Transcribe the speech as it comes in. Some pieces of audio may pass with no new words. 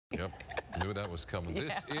Yep, knew that was coming. Yeah.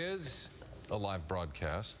 This is a live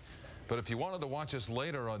broadcast, but if you wanted to watch us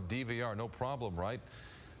later on DVR, no problem, right?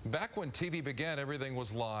 Back when TV began, everything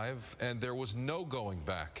was live, and there was no going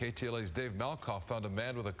back. KTLA's Dave Malkoff found a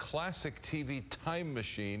man with a classic TV time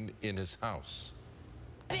machine in his house.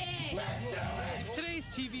 If today's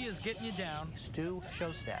TV is getting you down, Stu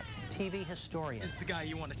Shostak, TV historian. is the guy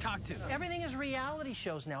you want to talk to. Everything is reality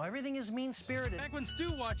shows now. Everything is mean-spirited. Back when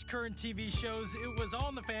Stu watched current TV shows, it was All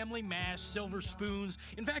in the Family, MASH, Silver Spoons.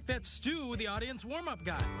 In fact, that's Stu, the audience warm-up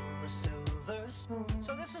guy.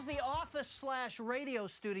 So this is the office/radio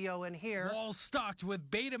studio in here. Walls stocked with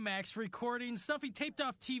Betamax recordings, stuff he taped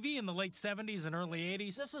off TV in the late 70s and early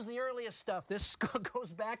 80s. This is the earliest stuff. This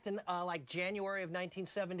goes back to like January of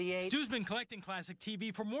 1978. Stu's been collecting classic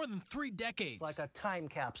TV for more than 3 decades. It's like a time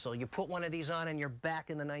capsule. You put one of these on and you're back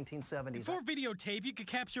in the 1970s. Before videotape, you could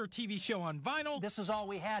capture a TV show on vinyl. This is all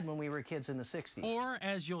we had when we were kids in the 60s. Or,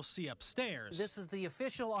 as you'll see upstairs, This is the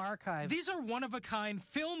official archive. these are one-of-a-kind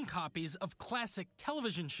film copies of classic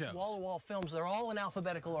television shows. Wall-to-wall films. They're all in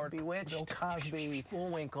alphabetical order. Bewitched, Bill Cosby,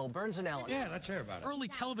 Bullwinkle, Burns and Allen. Yeah, let's hear about it. Early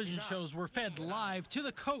television shows were fed live to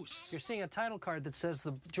the coast. You're seeing a title card that says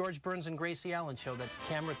the George Burns and Gracie Allen show that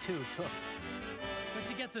Camera 2 took. But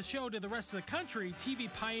to get the show to the rest of the country,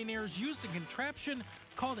 TV pioneers used a contraption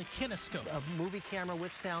called a kinescope. A movie camera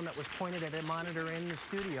with sound that was pointed at a monitor in the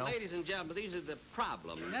studio. Ladies and gentlemen, these are the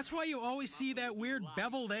problems. That's why you always see that weird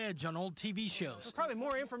beveled edge on old TV shows. Probably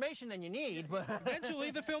more information than you need, but...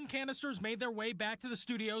 Eventually, the film canisters made their way back to the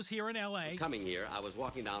studios here in L.A. Coming here, I was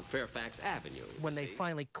walking down Fairfax Avenue. When they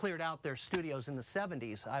finally cleared out their studios in the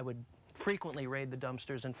 70s, I would frequently raid the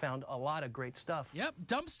dumpsters and found a lot of great stuff. Yep,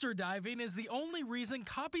 dumpster diving is the only reason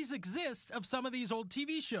copies exist of some of these old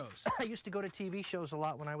TV shows. I used to go to TV shows a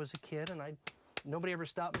lot when I was a kid, and nobody ever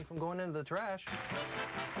stopped me from going into the trash.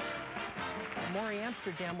 Maury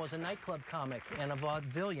Amsterdam was a nightclub comic and a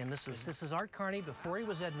vaudevillian. This is Art Carney before he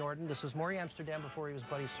was Ed Norton. This was Maury Amsterdam before he was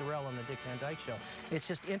Buddy Sorrell on the Dick Van Dyke Show. It's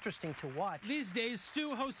just interesting to watch. These days,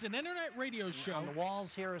 Stu hosts an internet radio show. On the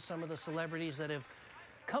walls here are some of the celebrities that have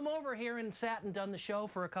come over here and sat and done the show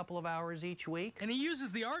for a couple of hours each week. And he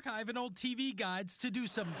uses the archive and old TV guides to do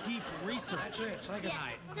some deep research. That's it. Say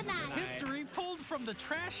goodnight. Good night. History pulled from the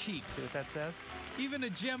trash heap. See what that says? Even a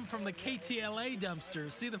gem from the KTLA dumpster.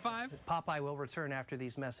 See the 5? Popeye will return after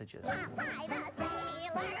these messages. I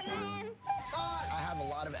have a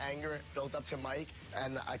lot of anger built up to Mike,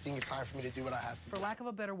 and I think it's time for me to do what I have to do. For lack of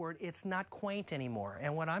a better word, it's not quaint anymore.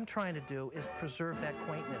 And what I'm trying to do is preserve that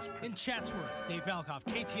quaintness. In Chatsworth, Dave Malkoff,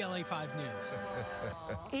 KTLA 5 News.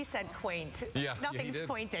 He said quaint. Yeah, Nothing's he did.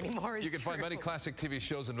 quaint anymore. You can find many classic TV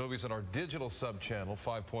shows and movies on our digital sub-channel,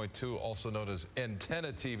 5.2, also known as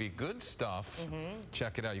Antenna TV. Good stuff.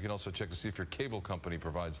 Check it out. You can also check to see if your cable company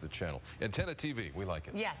provides the channel. Antenna TV, we like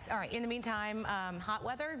it. Yes. All right. In the meantime, hot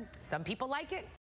weather. Some people like it.